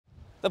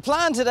The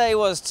plan today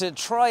was to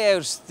try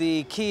out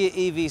the Kia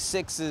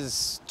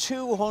EV6's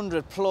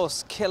 200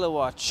 plus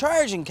kilowatt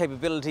charging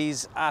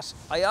capabilities at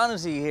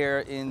Ionity here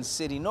in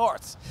City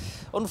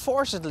North.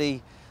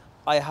 Unfortunately,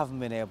 I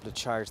haven't been able to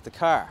charge the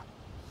car.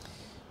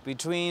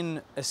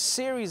 Between a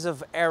series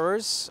of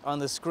errors on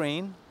the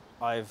screen,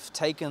 I've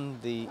taken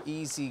the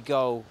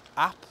EasyGo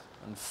app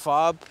and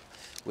fob,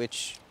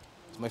 which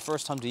is my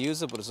first time to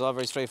use it, but it's all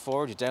very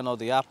straightforward. You download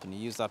the app and you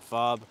use that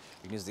fob.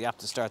 You can use the app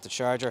to start the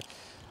charger.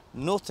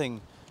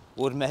 Nothing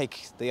would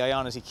make the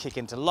Ionity kick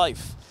into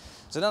life.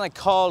 So then I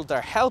called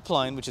their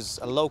helpline, which is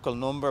a local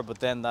number, but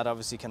then that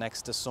obviously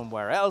connects to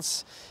somewhere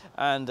else.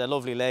 And a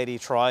lovely lady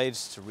tried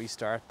to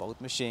restart both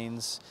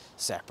machines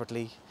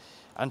separately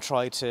and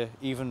tried to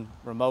even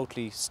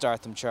remotely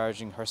start them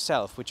charging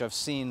herself, which I've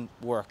seen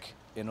work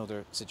in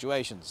other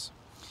situations.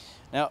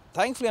 Now,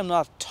 thankfully I'm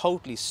not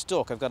totally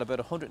stuck. I've got about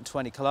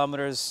 120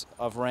 kilometers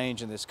of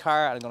range in this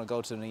car. I'm going to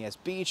go to an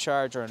ESB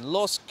charger in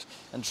Lusk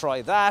and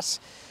try that.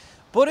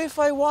 But if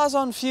I was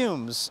on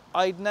fumes,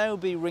 I'd now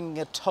be ringing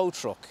a tow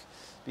truck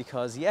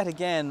because yet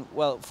again,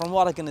 well, from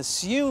what I can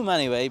assume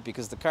anyway,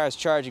 because the car's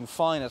charging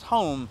fine at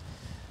home,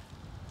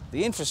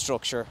 the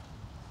infrastructure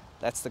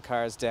lets the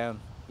cars down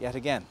yet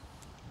again.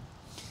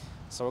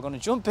 So we're going to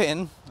jump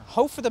in,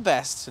 hope for the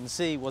best and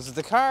see, was it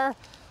the car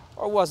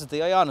or was it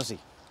the Ionity?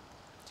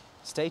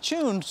 Stay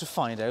tuned to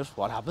find out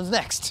what happens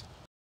next.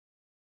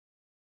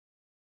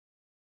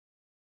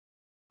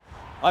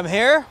 I'm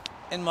here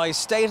in my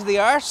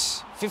state-of-the-art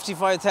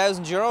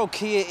 €55,000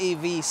 Kia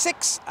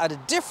EV6 at a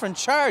different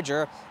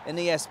charger, an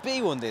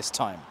ESB one this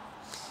time.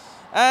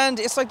 And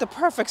it's like the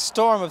perfect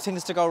storm of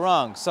things to go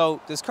wrong. So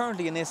there's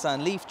currently a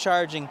Nissan Leaf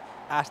charging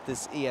at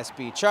this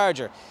ESB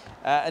charger.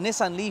 A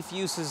Nissan Leaf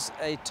uses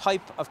a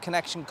type of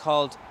connection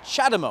called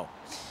CHAdeMO.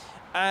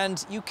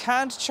 And you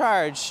can't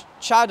charge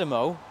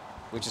CHAdeMO,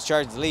 which is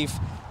charging the Leaf,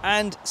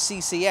 and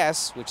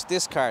CCS, which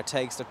this car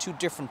takes. They're two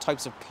different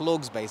types of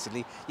plugs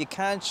basically. You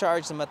can't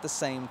charge them at the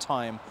same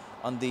time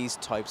on these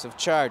types of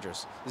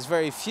chargers. There's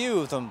very few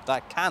of them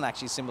that can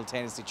actually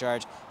simultaneously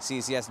charge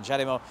CCS and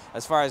CHAdeMO.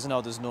 As far as I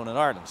know, there's none in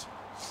Ireland.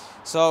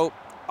 So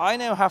I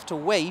now have to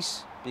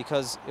wait,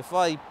 because if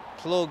I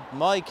plug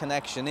my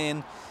connection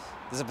in,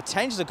 there's a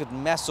potential it could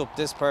mess up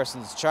this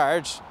person's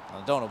charge,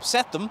 and I don't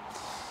upset them.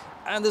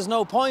 And there's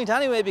no point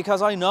anyway,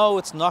 because I know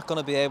it's not going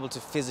to be able to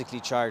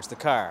physically charge the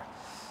car.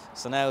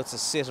 So now it's a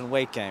sit and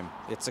wait game.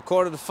 It's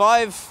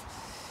 4:45.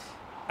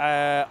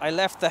 I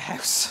left the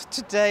house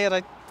today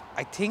at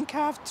I think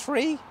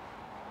 3:30.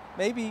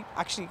 Maybe,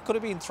 actually, it could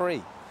have been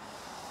 3.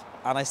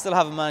 And I still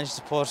haven't managed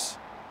to put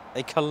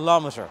a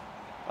kilometre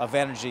of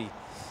energy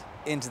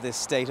into this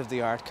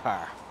state-of-the-art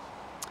car.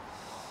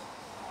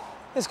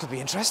 This could be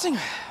interesting.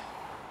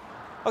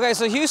 Okay,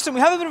 so Houston, we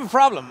have a bit of a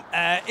problem.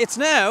 It's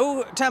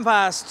now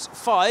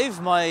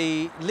 5:10.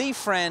 My Leaf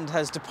friend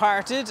has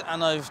departed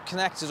and I've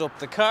connected up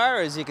the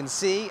car, as you can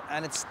see,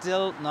 and it's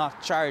still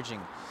not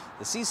charging.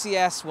 The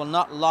CCS will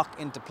not lock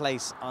into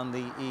place on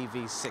the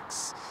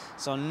EV6.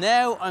 So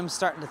now I'm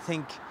starting to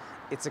think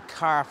it's a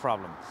car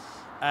problem.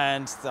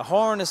 And the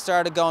horn has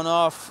started going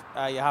off.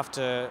 You have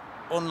to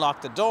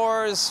unlock the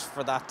doors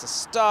for that to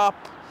stop.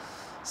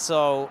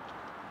 So,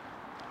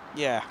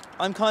 yeah,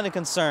 I'm kind of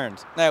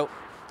concerned. Now,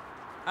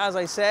 as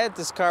I said,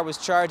 this car was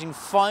charging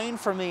fine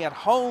for me at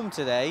home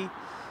today.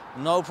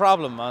 No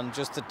problem on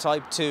just the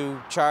Type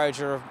 2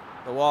 charger,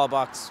 the wall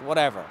box,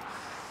 whatever.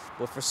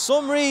 But for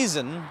some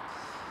reason,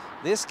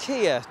 this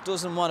Kia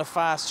doesn't want a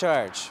fast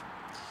charge.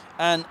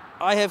 And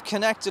I have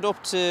connected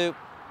up to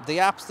the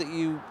apps that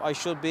I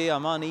should be.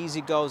 I'm on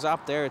EasyGo's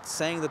app there. It's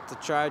saying that the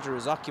charger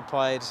is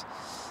occupied,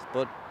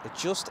 but it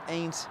just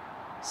ain't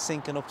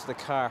syncing up to the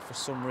car for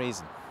some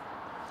reason.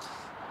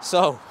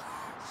 So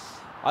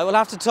I will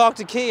have to talk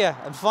to Kia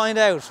and find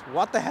out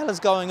what the hell is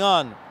going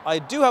on. I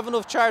do have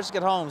enough charge to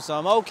get home, so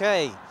I'm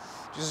okay,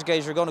 just in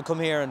case you're going to come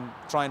here and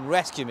try and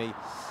rescue me.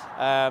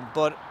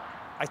 But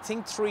I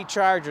think 3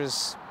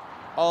 chargers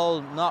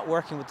all not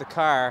working with the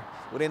car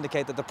would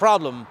indicate that the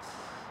problem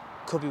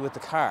could be with the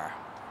car.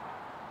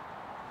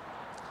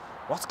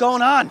 What's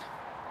going on?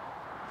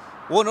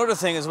 One other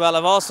thing as well,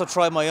 I've also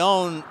tried my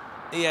own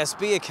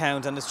ESB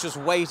account and it's just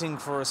waiting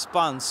for a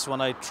response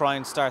when I try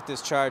and start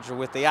this charger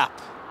with the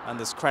app and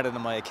there's credit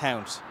in my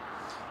account.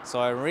 So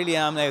I really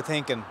am now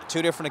thinking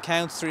 2 different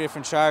accounts, 3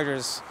 different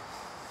chargers.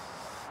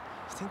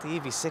 I think the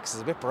EV6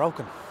 is a bit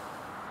broken.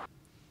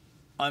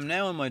 I'm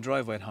now on my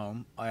driveway at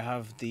home. I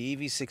have the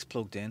EV6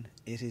 plugged in.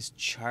 It is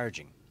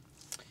charging.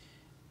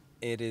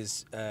 It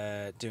is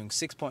doing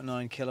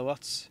 6.9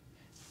 kilowatts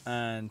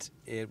and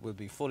it will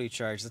be fully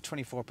charged. At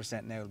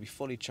 24% now, it will be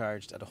fully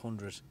charged at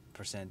 100%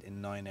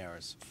 in 9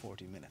 hours,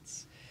 40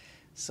 minutes.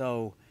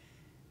 So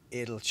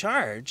it'll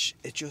charge,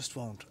 it just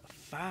won't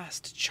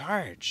fast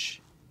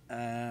charge.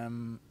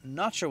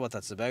 Not sure what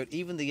that's about.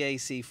 Even the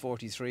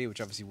AC43, which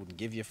obviously wouldn't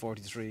give you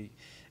 43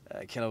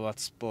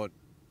 kilowatts, but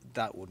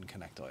that wouldn't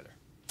connect either.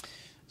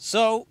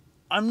 So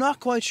I'm not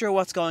quite sure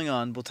what's going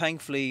on, but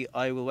thankfully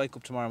I will wake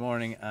up tomorrow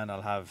morning and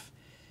I'll have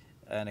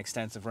an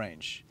extensive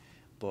range.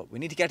 But we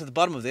need to get to the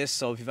bottom of this,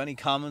 so if you have any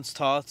comments,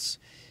 thoughts,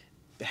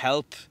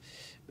 help,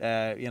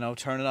 you know,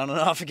 turn it on and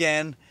off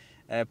again,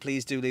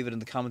 please do leave it in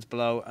the comments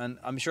below. And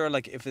I'm sure,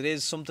 like, if it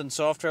is something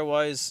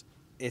software-wise,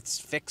 it's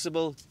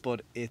fixable,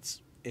 but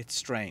it's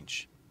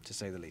strange, to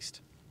say the least.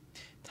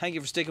 Thank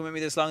you for sticking with me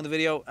this long in the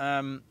video.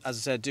 As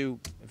I said, if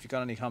you've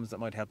got any comments that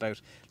might help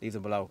out, leave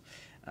them below.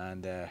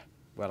 And,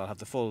 well, I'll have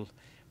the full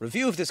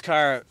review of this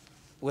car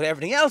with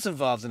everything else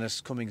involved in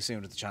it coming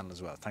soon to the channel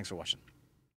as well. Thanks for watching.